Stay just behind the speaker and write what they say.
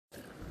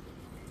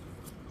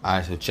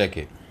Alright, so check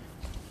it.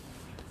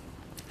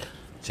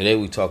 Today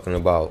we're talking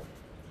about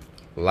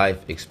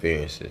life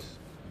experiences.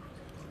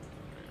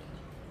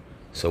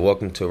 So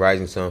welcome to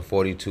Rising Sun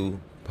 42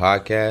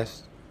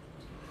 podcast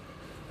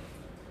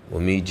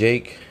with me,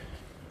 Jake.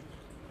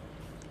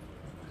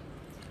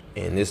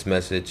 And this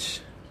message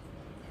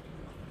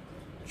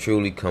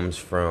truly comes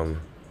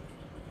from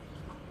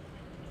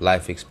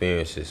life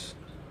experiences.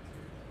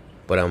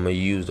 But I'm going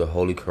to use the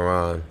Holy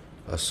Quran,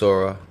 a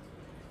surah,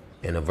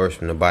 and a verse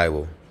from the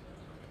Bible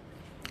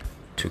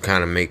to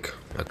kind of make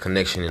a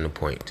connection in the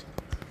point.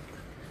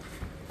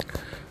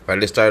 Alright,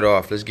 let's start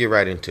off. Let's get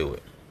right into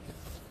it.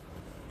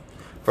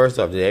 First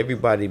off, did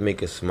everybody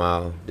make a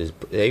smile? Did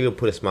everybody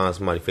put a smile on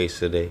somebody's face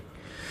today?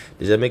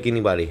 Does that make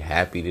anybody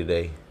happy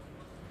today?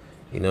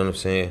 You know what I'm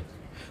saying?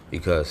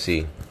 Because,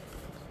 see,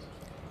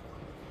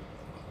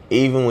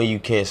 even when you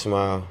can't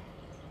smile,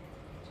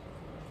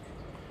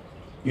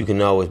 you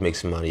can always make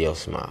somebody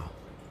else smile.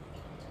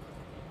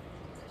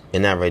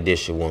 And that right there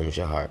should warm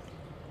your heart.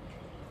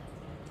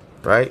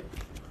 Right?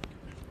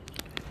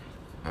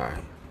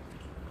 Alright.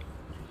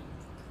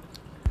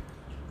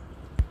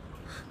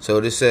 So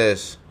this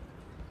says,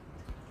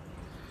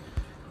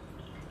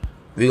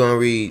 we're going to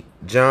read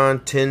John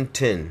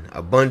 10:10,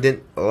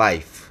 abundant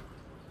life.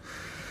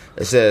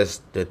 It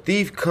says, the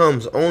thief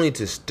comes only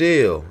to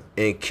steal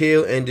and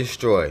kill and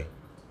destroy.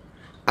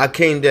 I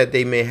came that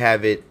they may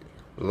have it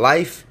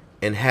life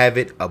and have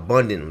it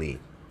abundantly.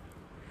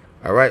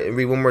 Alright, and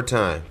read one more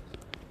time.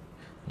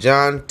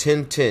 John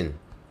 10:10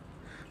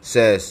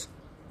 says,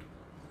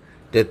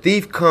 the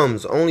thief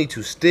comes only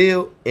to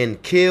steal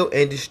and kill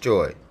and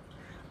destroy.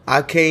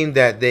 I came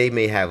that they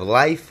may have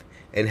life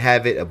and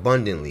have it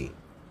abundantly.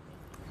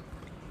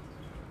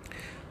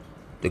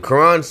 The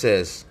Quran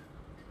says,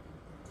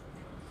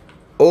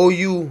 O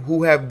you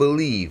who have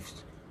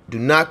believed, do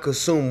not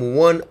consume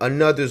one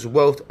another's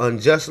wealth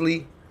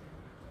unjustly,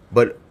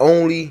 but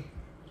only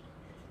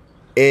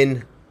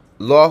in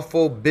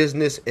lawful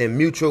business and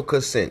mutual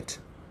consent.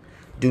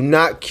 Do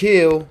not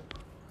kill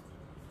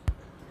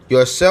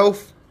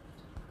yourself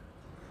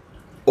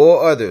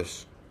or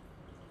others.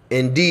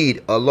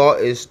 Indeed, Allah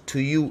is to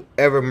you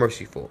ever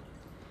merciful.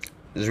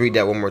 Let's read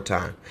that one more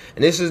time.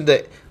 And this is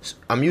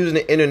I'm using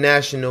the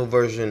international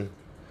version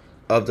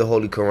of the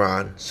Holy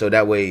Quran, so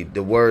that way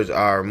the words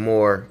are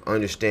more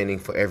understanding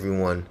for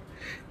everyone.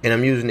 And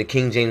I'm using the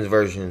King James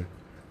version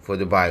for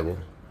the Bible.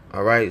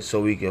 All right,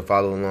 so we can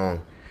follow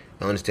along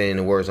and understanding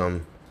the words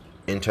I'm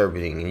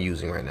interpreting and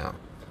using right now.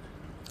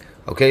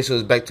 Okay, so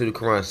it's back to the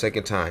Quran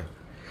second time.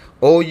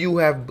 O you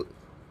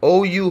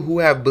who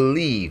have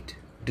believed,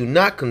 do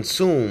not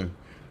consume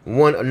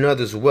one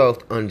another's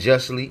wealth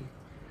unjustly,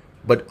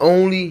 but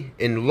only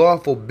in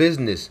lawful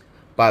business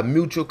by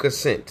mutual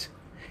consent.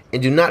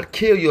 And do not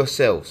kill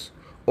yourselves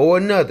or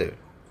another.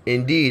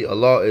 Indeed,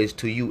 Allah is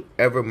to you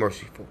ever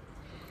merciful.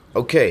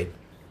 Okay,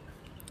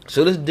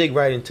 so let's dig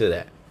right into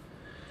that.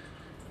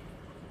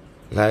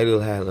 La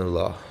ilaha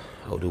illallah.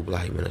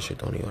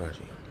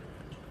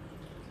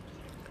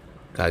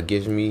 God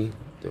gives me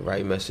the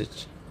right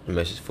message, the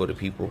message for the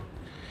people.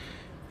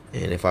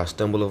 And if I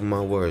stumble over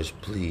my words,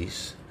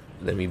 please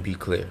let me be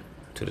clear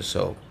to the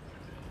soul.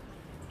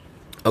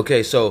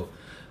 Okay, so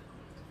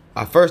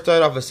I first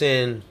started off with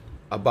saying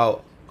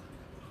about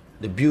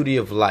the beauty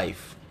of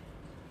life,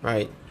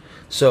 right?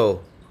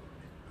 So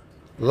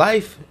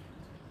life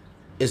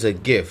is a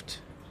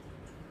gift.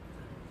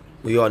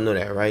 We all know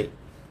that, right?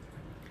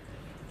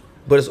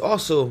 But it's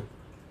also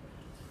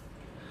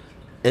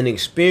an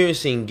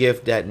experiencing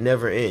gift that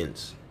never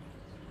ends.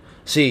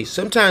 See,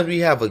 sometimes we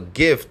have a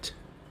gift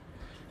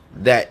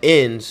that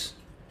ends,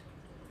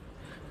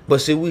 but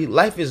see,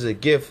 life is a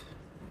gift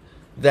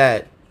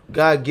that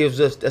God gives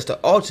us. That's the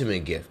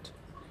ultimate gift.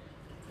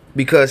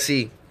 Because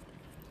see,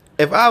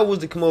 if I was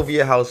to come over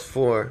your house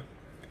for,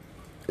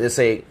 let's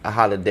say, a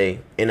holiday,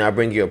 and I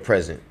bring you a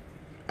present,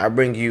 I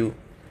bring you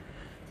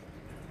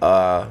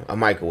a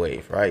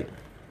microwave, right?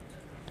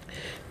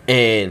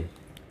 And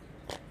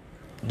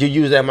you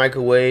use that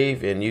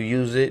microwave, and you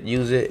use it,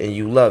 and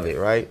you love it,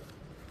 right?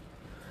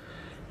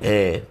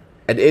 And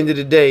at the end of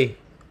the day,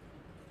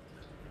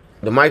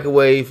 the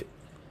microwave,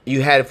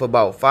 you had it for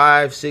about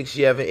 5, 6,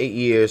 7, 8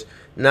 years.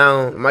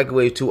 Now, the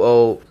microwave too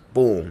old.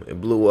 Boom, it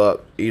blew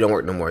up. You don't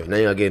work no more. Now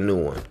you gotta get a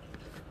new one,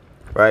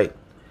 right?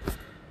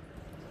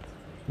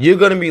 You're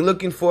gonna be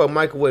looking for a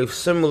microwave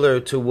similar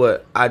to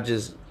what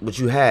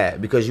you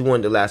had, because you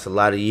wanted to last a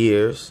lot of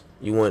years.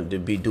 You wanted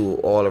to do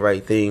all the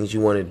right things.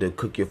 You wanted to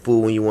cook your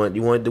food when you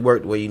wanted to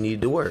work the way you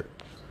needed to work.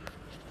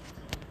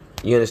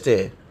 You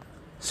understand?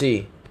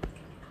 See,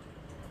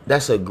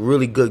 that's a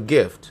really good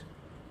gift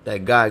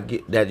that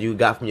that you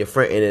got from your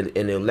friend,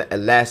 and it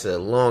lasted a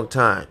long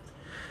time.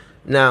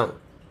 Now,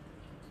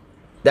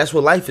 that's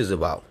what life is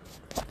about.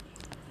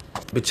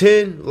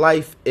 Pretend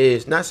life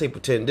is, not say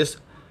pretend, just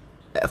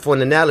for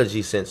an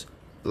analogy sense,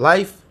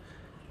 life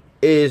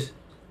is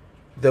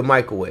the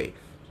microwave.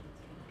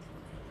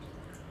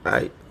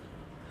 Right?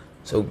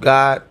 So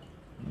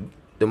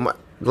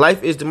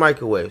life is the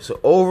microwave. So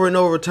over and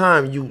over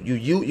time,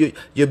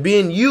 you're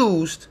being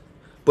used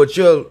but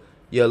you're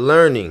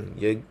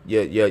learning,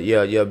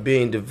 you're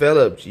being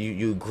developed,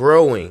 you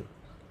growing.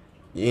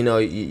 You know,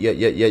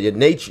 your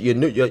nature,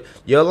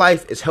 your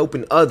life is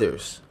helping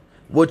others.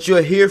 What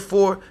you're here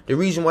for, the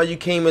reason why you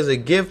came as a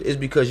gift is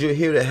because you're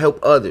here to help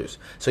others.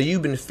 So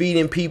you've been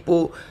feeding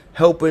people,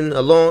 helping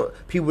along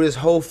people, this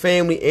whole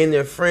family and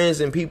their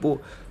friends and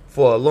people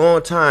for a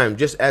long time,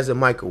 just as a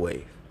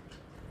microwave.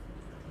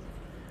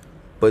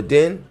 But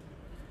then,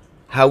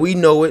 how we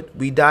know it,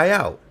 we die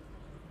out.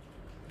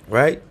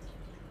 Right?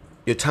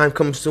 Your time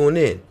comes to an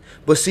end.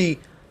 But see,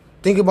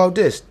 think about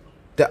this.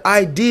 The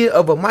idea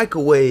of a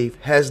microwave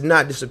has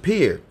not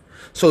disappeared.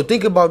 So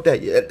think about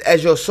that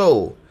as your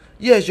soul.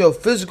 Yes, your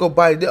physical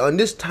body on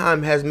this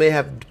time may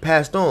have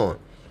passed on,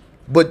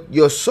 but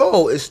your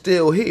soul is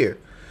still here.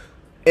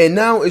 And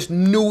now it's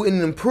new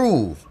and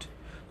improved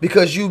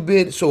because you've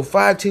been, so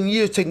 5-10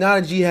 years,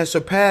 technology has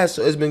surpassed,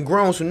 so it's been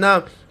grown. So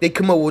now they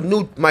come up with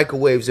new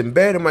microwaves and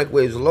better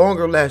microwaves,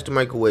 longer lasting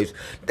microwaves.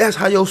 That's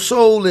how your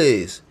soul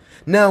is.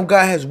 Now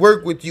God has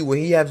worked with you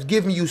and he has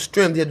given you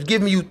strength. He has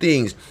given you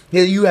things.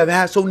 You have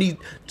had so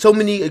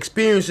many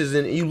experiences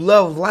and you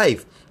love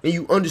life and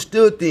you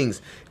understood things.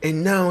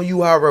 And now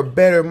you are a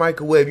better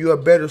microwave. You are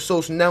a better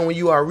soul. So now when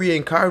you are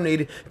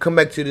reincarnated, come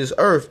back to this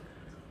earth,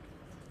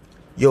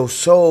 your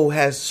soul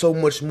has so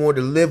much more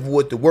to live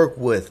with, to work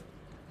with.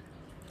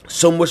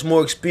 So much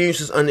more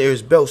experiences under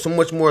his belt. So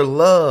much more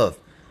love.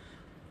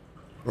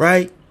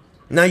 Right?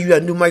 Now you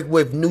got new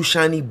microwave, new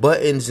shiny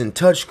buttons and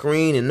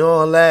touchscreen and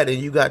all that. And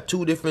you got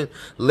 2 different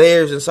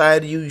layers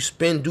inside of you. You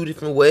spin 2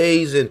 different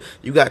ways. And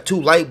you got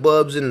 2 light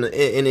bulbs and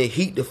it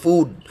heat the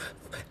food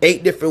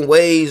 8 different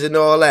ways and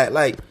all that.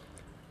 Like,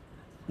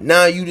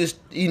 now you just,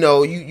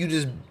 you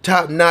just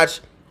top notch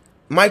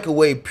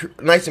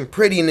microwave, nice and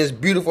pretty in this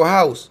beautiful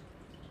house.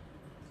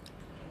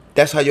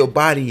 That's how your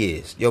body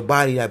is. Your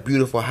body, that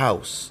beautiful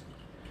house.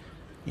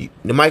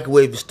 The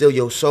microwave is still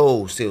your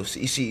soul. Still,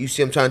 you see what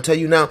I'm trying to tell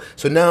you now?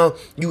 So now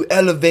you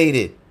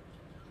elevated.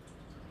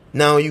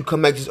 Now you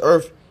come back to this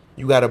earth,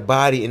 you got a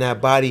body, and that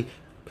body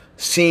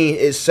seeing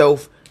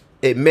itself,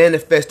 it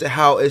manifested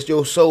how it's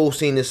your soul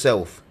seeing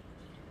itself.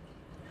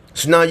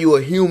 So now you're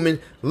a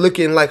human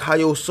looking like how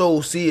your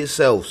soul sees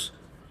itself.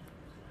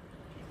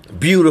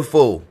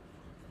 Beautiful,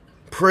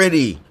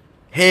 pretty,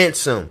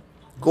 handsome,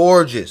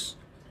 gorgeous.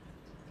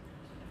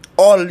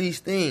 All of these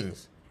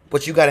things.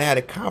 But you got to have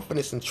the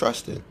confidence and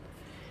trust in.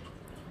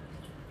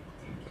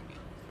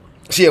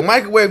 See, a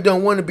microwave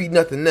don't want to be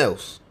nothing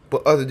else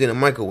but other than a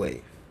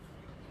microwave.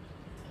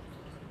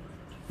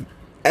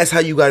 That's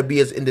how you got to be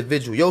as an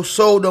individual. Your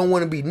soul don't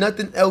want to be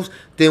nothing else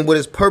than what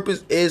its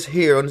purpose is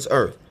here on this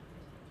earth.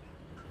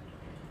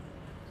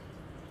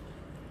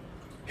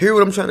 Hear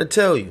what I'm trying to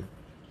tell you.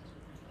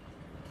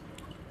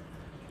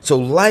 So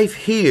life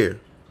here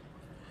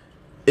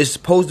is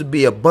supposed to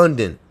be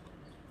abundant.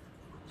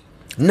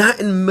 Not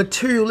in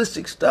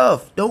materialistic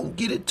stuff. Don't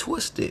get it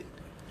twisted.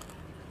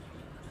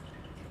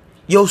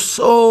 Your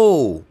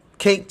soul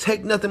can't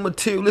take nothing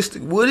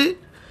materialistic with it.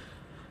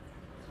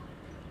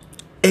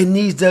 It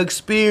needs the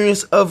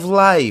experience of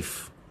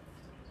life.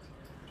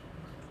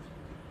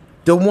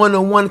 The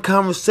one-on-one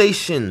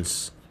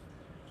conversations.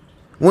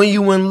 When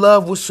you're in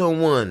love with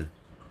someone.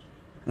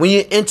 When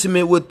you're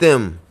intimate with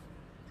them.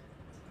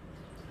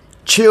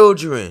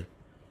 Children.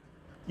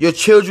 Your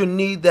children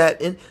need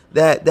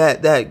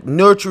that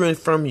nurturing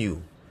from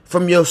you,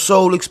 from your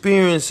soul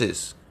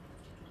experiences.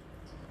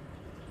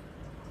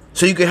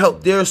 So you can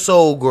help their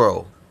soul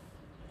grow.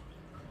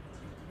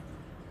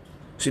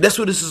 See, that's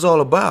what this is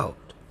all about.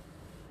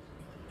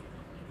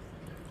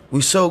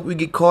 We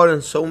get caught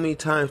in so many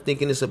times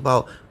thinking it's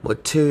about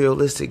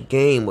materialistic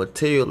gain,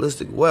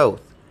 materialistic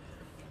wealth.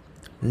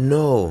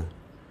 No,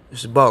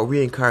 it's about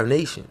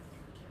reincarnation.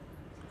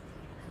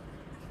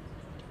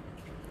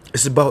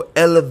 It's about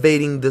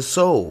elevating the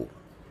soul.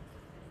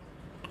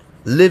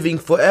 Living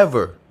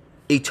forever,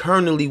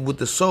 eternally with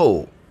the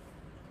soul.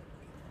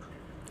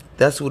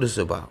 That's what it's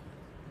about.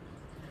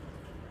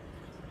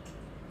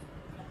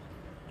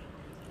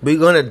 We're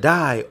going to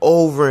die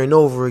over and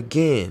over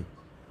again.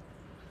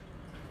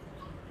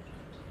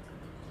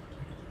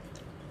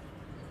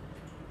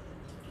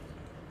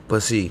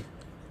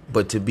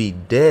 But to be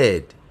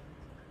dead,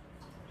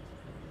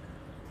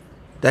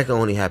 that can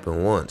only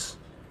happen once.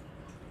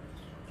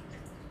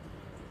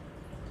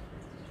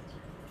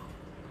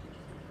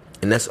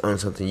 And that's on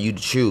something you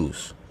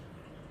choose.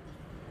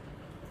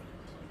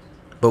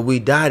 But we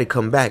die to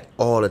come back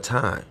all the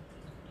time.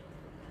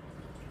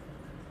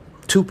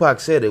 Tupac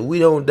said it. We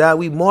don't die,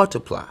 we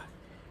multiply.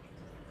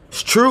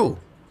 It's true.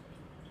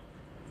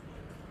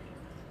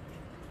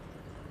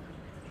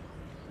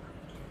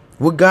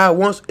 What God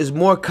wants is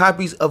more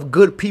copies of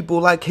good people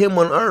like him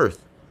on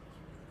earth.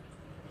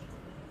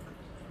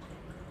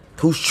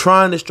 Who's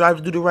trying to strive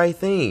to do the right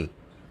thing.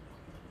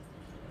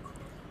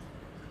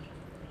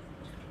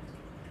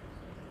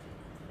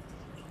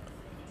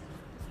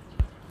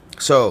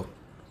 So,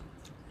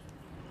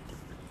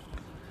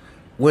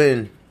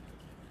 when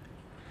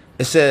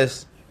it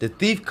says, the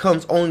thief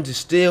comes only to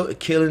steal,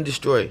 kill, and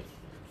destroy.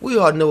 We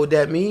all know what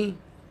that means.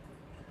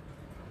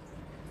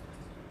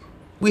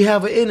 we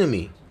have an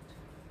enemy.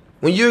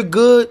 When you're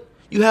good,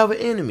 you have an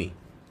enemy.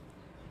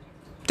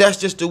 That's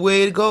just the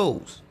way it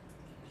goes.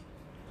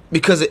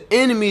 Because the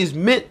enemy is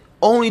meant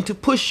only to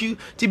push you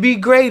to be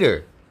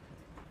greater.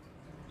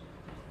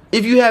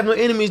 If you have no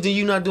enemies, then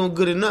you're not doing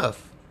good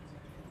enough.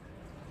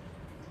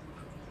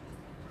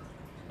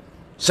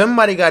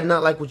 Somebody got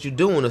not like what you're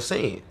doing or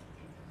saying.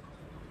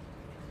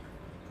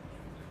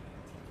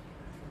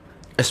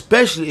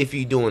 Especially if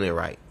you're doing it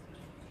right.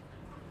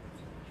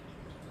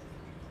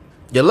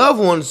 Your loved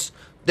ones,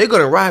 they're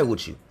going to ride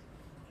with you.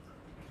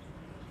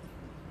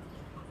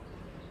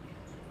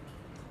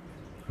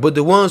 But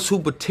the ones who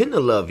pretend to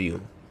love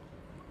you,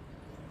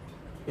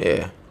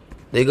 yeah,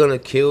 they're going to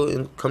kill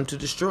and come to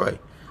destroy.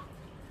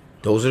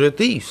 Those are the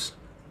thieves.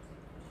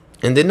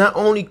 And they're not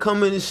only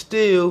coming to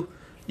steal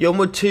your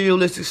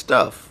materialistic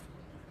stuff,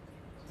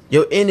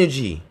 your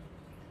energy,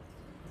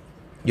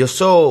 your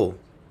soul,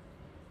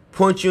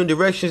 point you in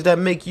directions that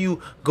make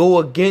you go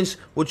against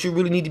what you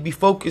really need to be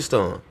focused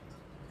on.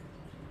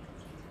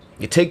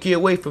 You take you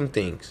away from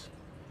things.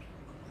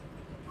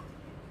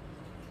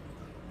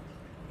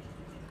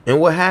 And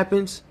what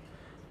happens?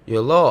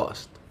 You're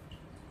lost.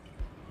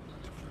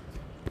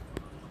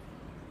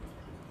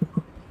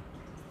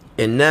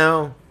 And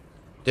now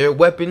their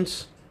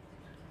weapons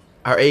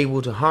are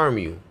able to harm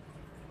you.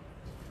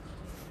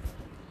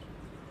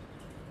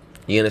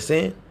 You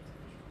understand?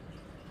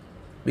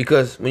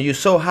 Because when you're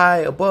so high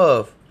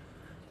above,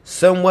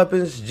 some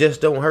weapons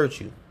just don't hurt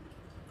you.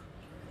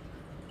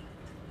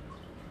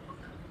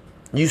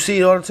 You see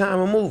it all the time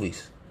in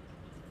movies.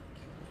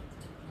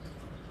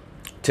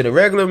 To the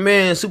regular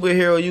man,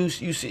 superhero, you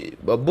see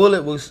a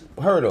bullet will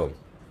hurt him.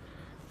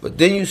 But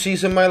then you see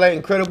somebody like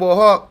Incredible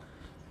Hulk,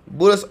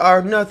 bullets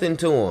are nothing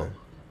to him.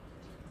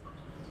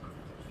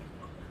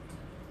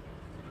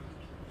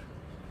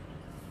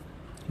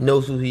 He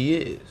knows who he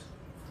is.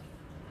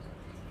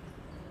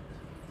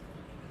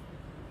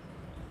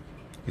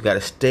 You got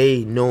to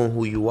stay knowing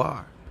who you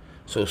are.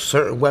 So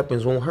certain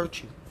weapons won't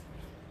hurt you.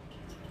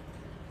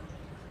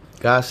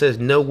 God says,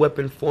 no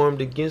weapon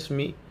formed against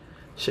me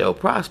shall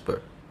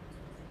prosper.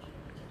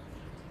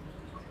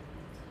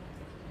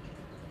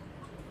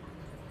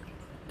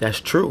 That's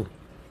true.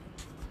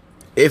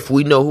 If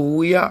we know who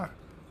we are.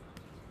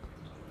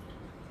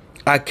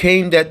 I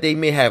came that they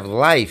may have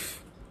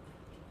life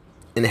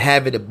and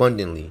have it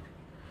abundantly.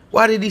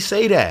 Why did he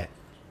say that?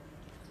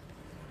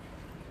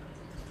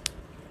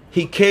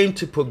 He came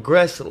to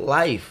progress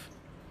life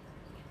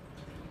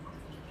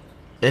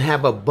and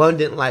have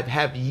abundant life,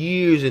 have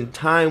years and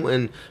time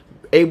and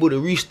able to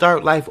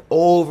restart life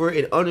over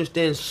and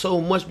understand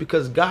so much,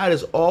 because God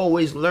is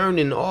always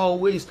learning,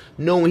 always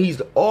knowing. He's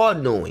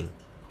all-knowing.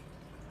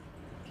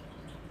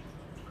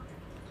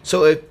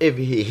 So if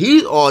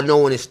he's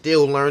all-knowing and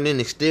still learning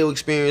and still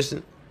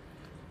experiencing,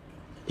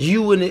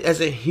 you and as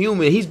a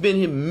human, he's been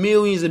here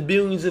millions and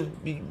billions of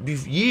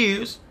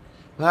years,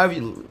 however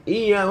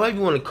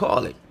you want to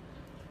call it.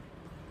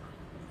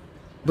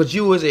 But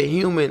you as a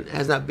human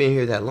has not been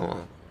here that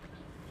long.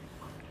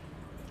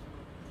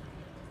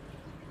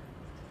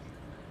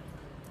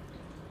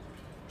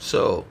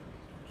 So,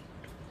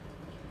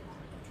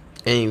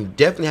 and you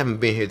definitely haven't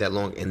been here that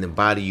long in the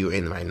body you're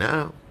in right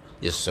now.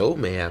 Your soul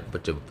may have,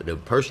 but the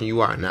person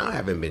you are now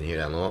haven't been here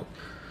that long.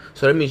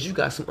 So that means you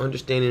got some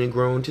understanding and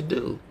growing to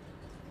do.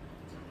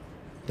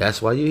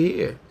 That's why you're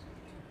here.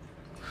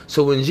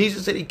 So when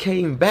Jesus said he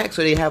came back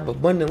so they have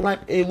abundant life,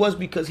 it was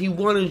because he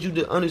wanted you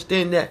to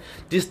understand that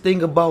this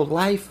thing about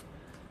life,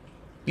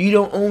 you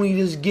don't only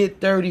just get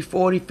 30,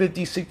 40,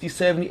 50, 60,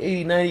 70,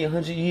 80, 90,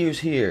 100 years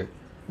here.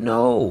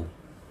 No.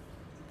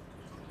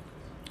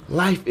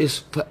 Life is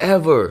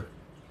forever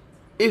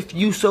if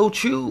you so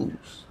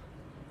choose.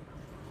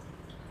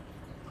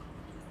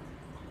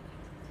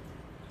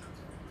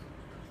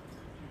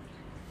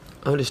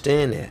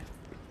 Understand that.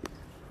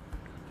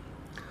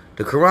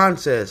 The Quran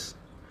says,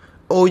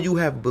 "Oh, you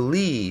have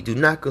believed, do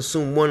not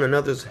consume one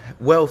another's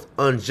wealth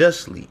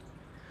unjustly,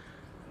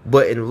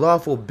 but in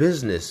lawful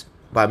business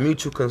by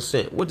mutual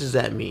consent." What does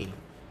that mean?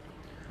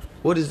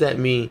 What does that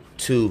mean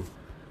to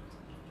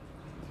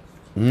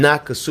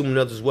not consume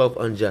another's wealth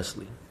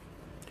unjustly?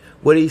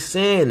 What he's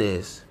saying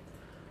is,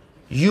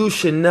 you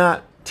should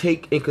not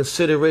take in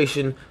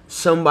consideration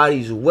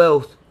somebody's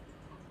wealth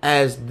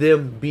as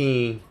them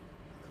being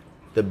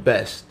the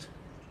best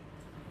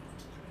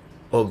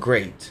or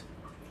great.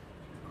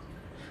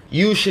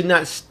 You should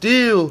not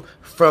steal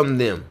from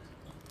them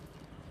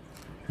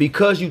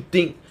because you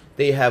think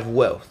they have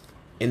wealth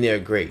and they're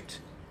great.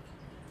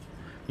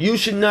 You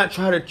should not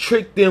try to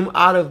trick them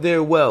out of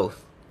their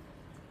wealth.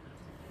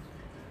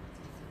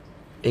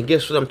 And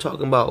guess what I'm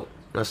talking about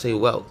when I say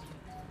wealth?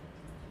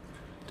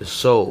 The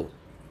soul,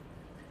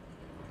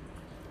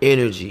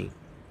 energy,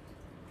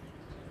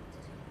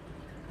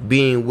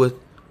 being with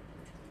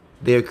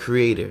their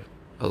creator,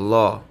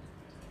 Allah.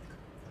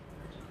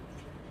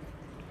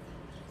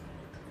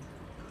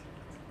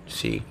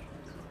 See,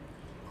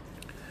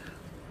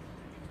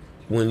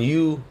 when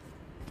you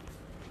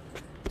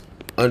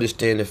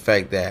understand the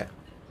fact that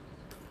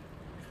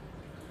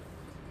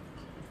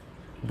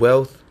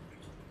wealth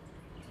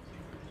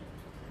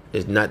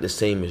is not the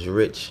same as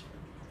rich.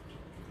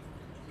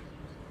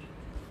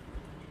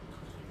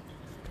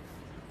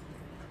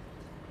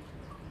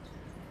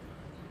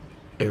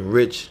 And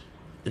rich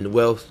and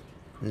wealth,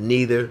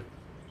 neither,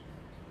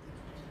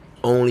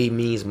 only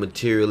means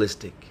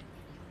materialistic.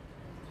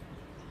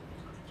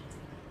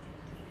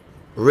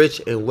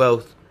 Rich and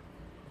wealth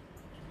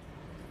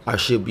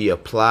should be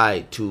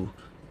applied to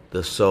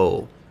the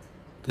soul,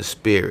 the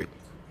spirit.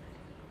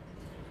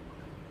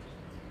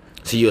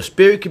 See, your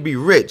spirit could be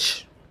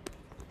rich.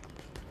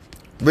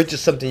 Rich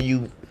is something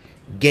you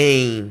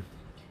gain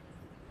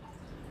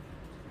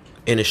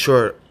in a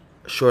short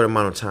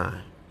amount of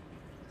time.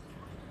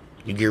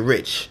 You get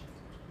rich.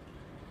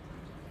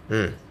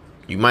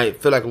 You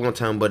might feel like a long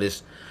time, but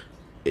it's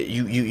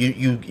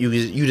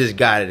you just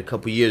got it a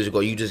couple years ago.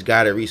 You just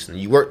got it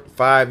recently. You worked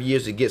 5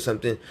 years to get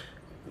something.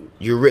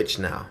 You're rich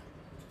now.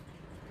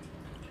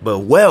 But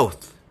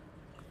wealth,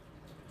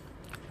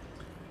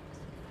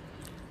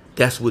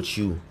 that's what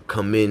you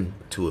come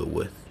into it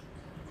with.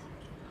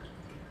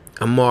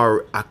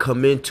 I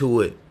come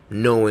into it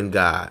knowing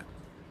God.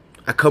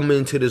 I come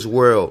into this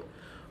world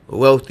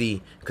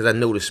wealthy because I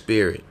know the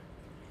spirit.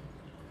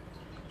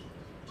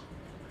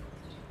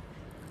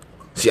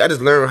 See, I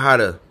just learned how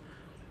to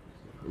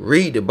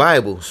read the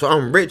Bible, so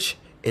I'm rich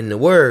in the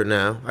word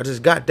now. I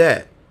just got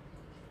that.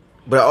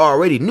 But I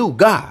already knew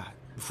God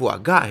before I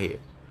got here.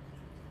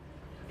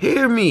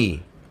 Hear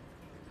me.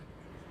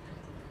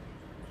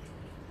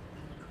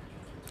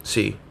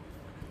 See,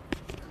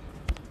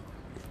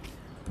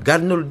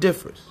 gotta know the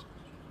difference.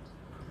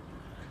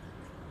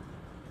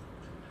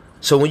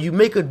 So when you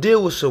make a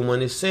deal with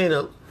someone, it's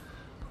saying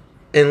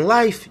in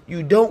life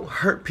you don't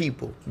hurt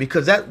people,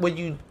 because that's what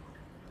you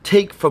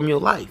take from your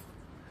life.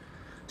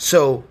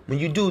 So when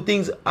you do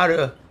things out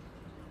of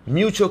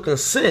mutual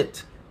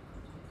consent,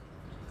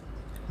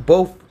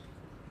 both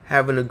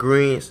have an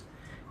agreement,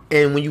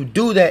 and when you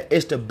do that,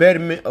 it's the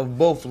betterment of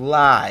both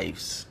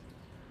lives,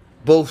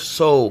 both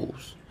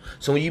souls.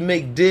 So when you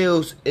make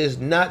deals, it's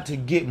not to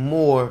get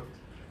more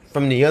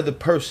from the other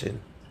person,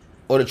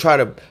 or to try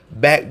to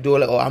backdoor,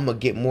 like, oh, I'm going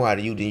to get more out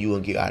of you than you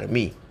going to get out of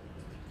me.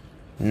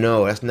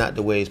 No, that's not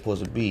the way it's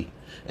supposed to be.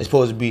 It's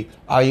supposed to be,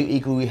 are you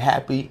equally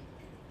happy?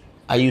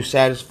 Are you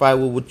satisfied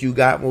with what you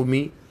got with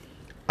me?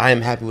 I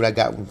am happy with what I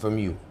got from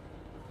you.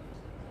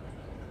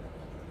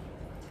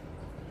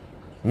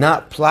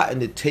 Not plotting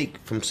to take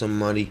from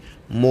somebody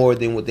more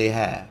than what they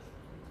have.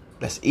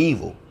 That's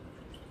evil.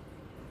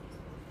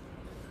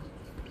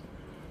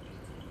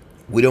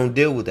 We don't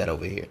deal with that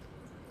over here.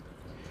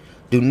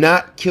 Do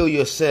not kill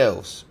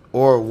yourselves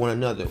or one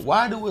another.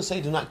 Why do it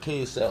say do not kill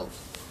yourselves?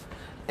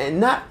 And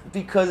not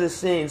because it's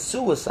saying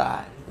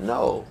suicide.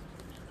 No.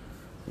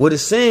 What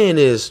it's saying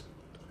is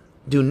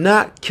do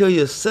not kill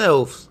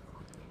yourselves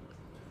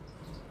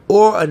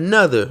or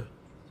another.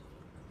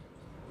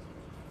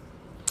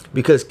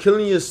 Because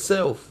killing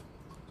yourself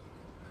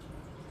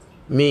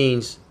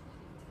means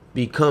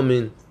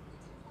becoming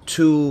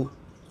too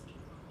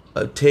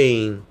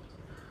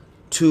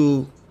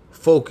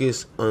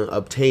focused on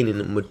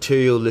obtaining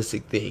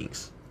materialistic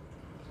things,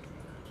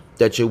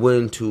 that you're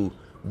willing to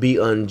be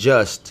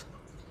unjust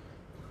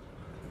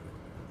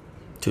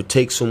to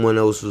take someone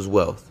else's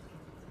wealth.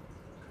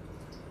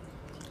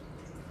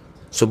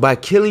 So by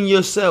killing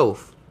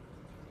yourself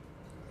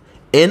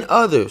and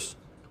others,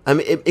 I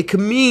mean, it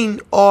can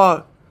mean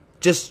or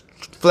just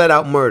flat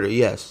out murder,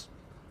 yes.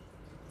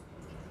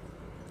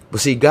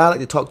 But see, God like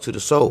to talk to the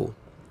soul.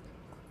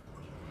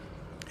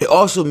 It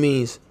also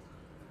means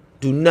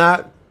do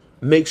not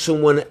make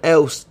someone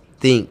else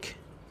think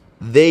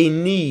they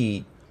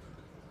need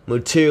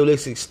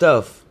materialistic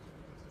stuff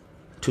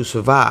to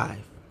survive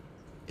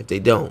if they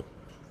don't.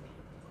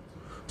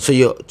 So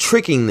you're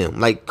tricking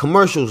them like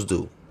commercials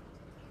do.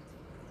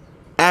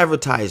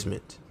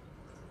 Advertisement.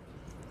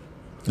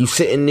 You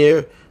sitting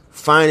there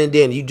fine and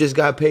dandy. You just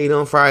got paid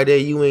on Friday.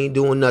 You ain't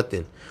doing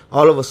nothing.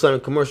 All of a sudden,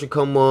 commercial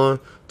come on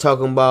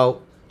talking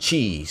about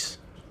cheese.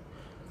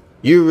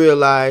 You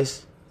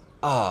realize,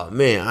 oh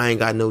man, I ain't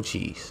got no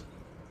cheese.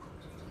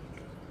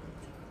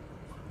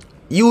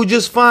 You were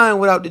just fine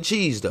without the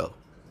cheese though.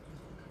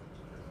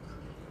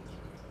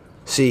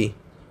 See,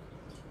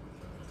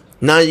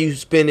 now you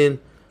spending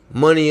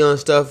money on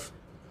stuff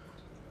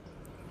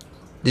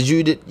that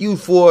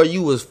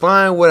you was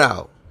fine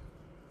without.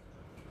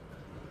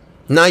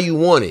 Now you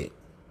want it.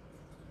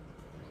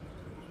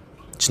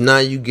 So now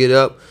you get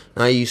up.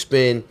 Now you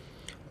spend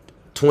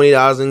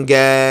 $20 in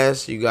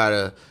gas. You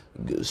gotta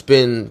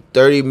spend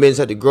 30 minutes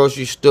at the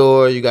grocery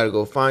store. You gotta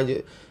go find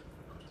it.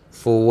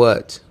 For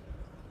what?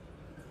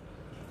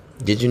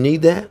 Did you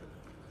need that?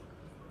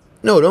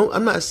 No, don't.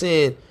 I'm not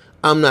saying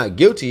I'm not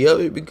guilty of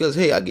it, because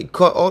hey, I get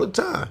caught all the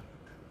time.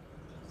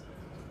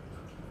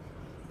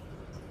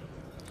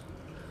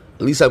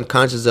 At least I'm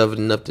conscious of it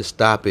enough to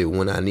stop it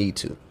when I need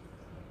to.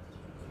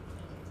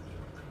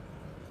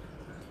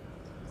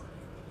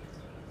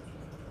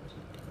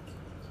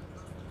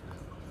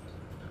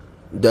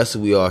 That's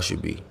what we all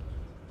should be.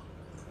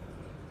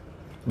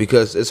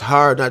 Because it's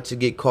hard not to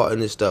get caught in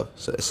this stuff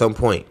at some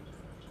point.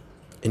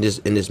 In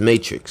this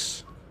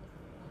matrix.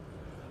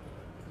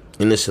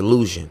 In this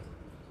illusion.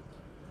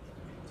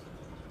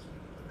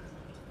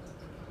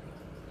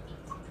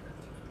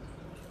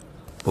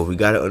 But we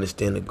got to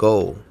understand the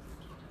goal.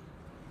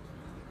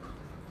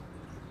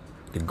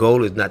 The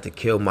goal is not to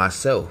kill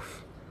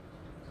myself.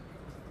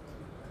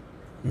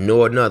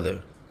 Nor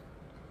another.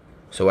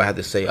 So I have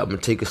to say, I'm going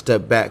to take a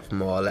step back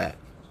from all that.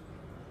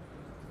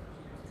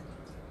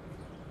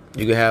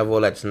 You can have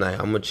all that tonight.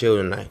 I'm going to chill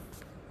tonight.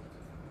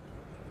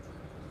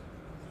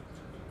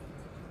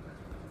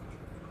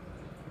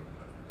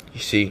 You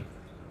see?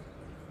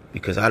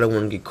 Because I don't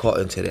want to get caught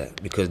into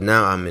that. Because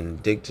now I'm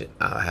addicted.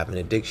 I have an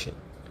addiction.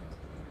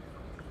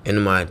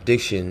 And my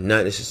addiction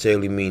not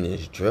necessarily meaning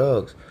it's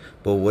drugs,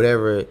 but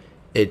whatever it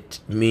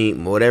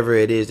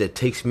is that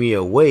takes me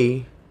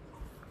away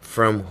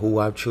from who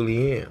I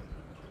truly am.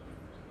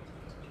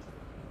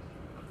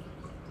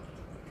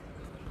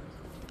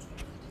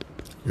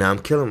 Now I'm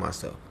killing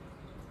myself.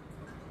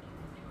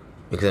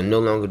 Because I'm no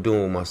longer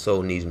doing what my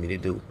soul needs me to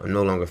do. I'm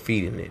no longer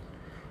feeding it.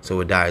 So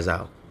it dies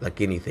out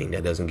like anything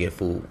that doesn't get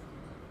food.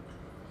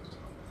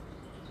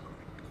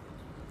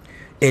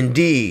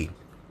 Indeed,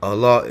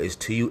 Allah is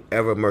to you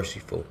ever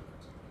merciful.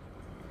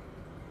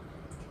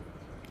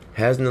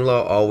 Hasn't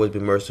Allah always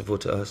been merciful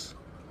to us?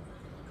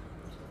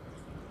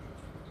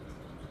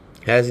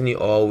 Hasn't He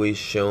always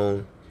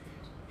shown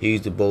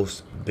He's the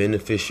most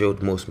beneficial,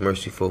 the most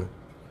merciful?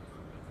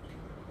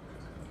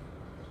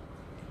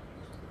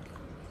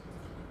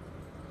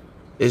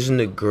 Isn't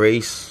the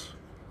grace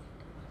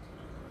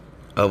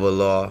of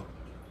Allah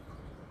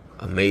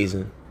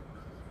amazing?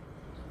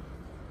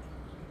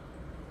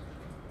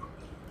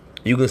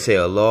 You can say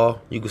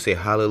Allah, you can say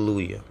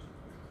hallelujah.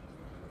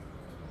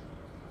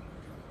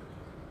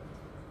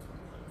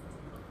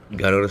 You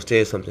gotta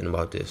understand something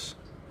about this.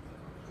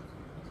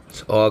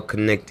 It's all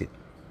connected.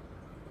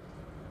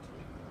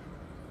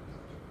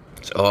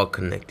 It's all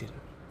connected.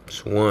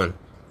 It's one.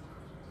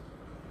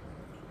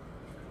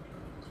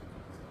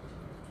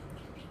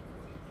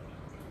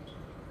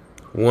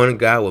 One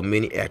God with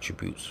many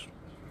attributes.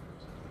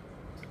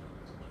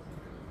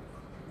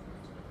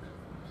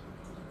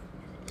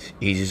 It's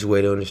the easiest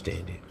way to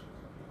understand it.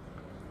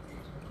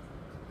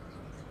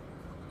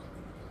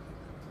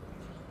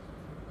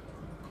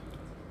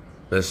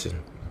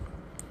 Listen,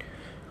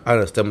 I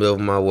done stumbled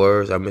over my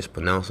words. I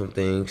mispronounced some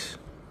things.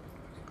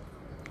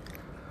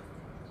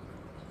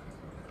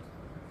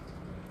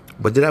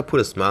 But did I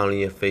put a smile on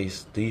your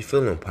face? Do you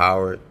feel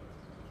empowered?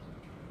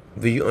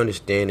 Do you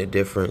understand the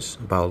difference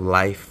about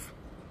life?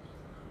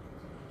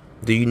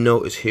 Do you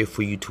know it's here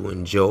for you to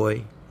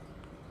enjoy?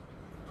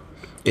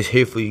 It's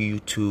here for you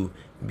to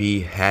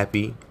be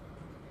happy.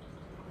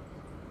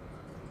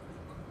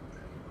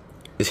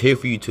 It's here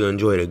for you to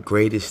enjoy the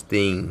greatest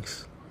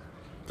things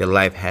that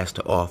life has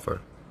to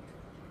offer.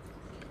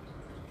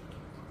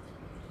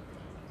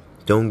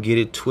 Don't get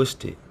it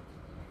twisted.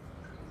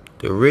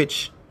 The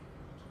rich,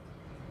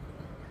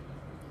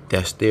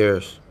 that's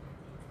theirs.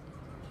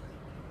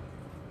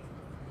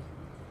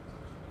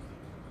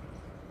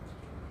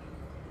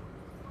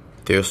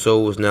 Their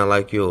soul is not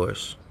like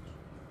yours.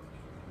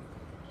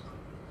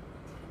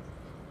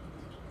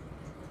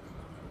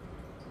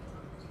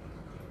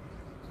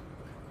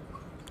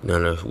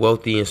 None of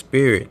wealthy in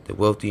spirit, the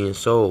wealthy in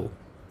soul,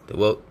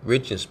 the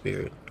rich in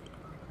spirit.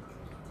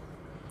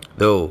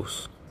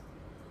 Those.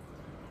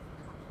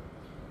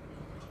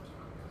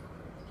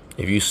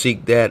 If you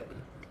seek that,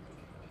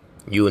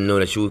 you will know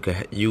that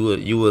you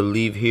will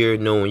leave here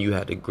knowing you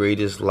had the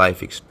greatest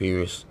life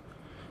experience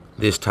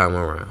this time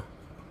around.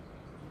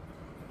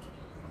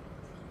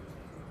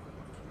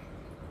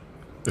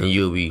 And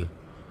you'll be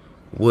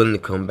willing to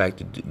come back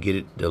to get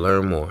it, to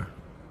learn more,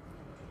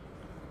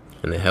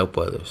 and to help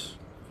others.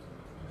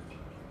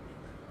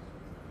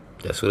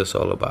 That's what it's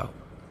all about.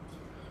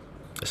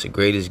 That's the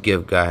greatest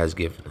gift God has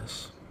given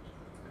us.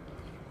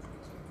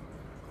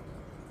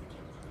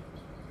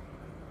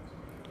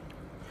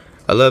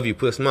 I love you.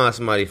 Put a smile on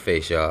somebody's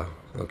face, y'all.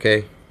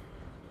 Okay?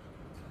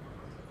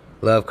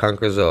 Love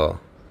conquers all.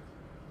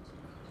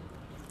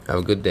 Have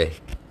a good day.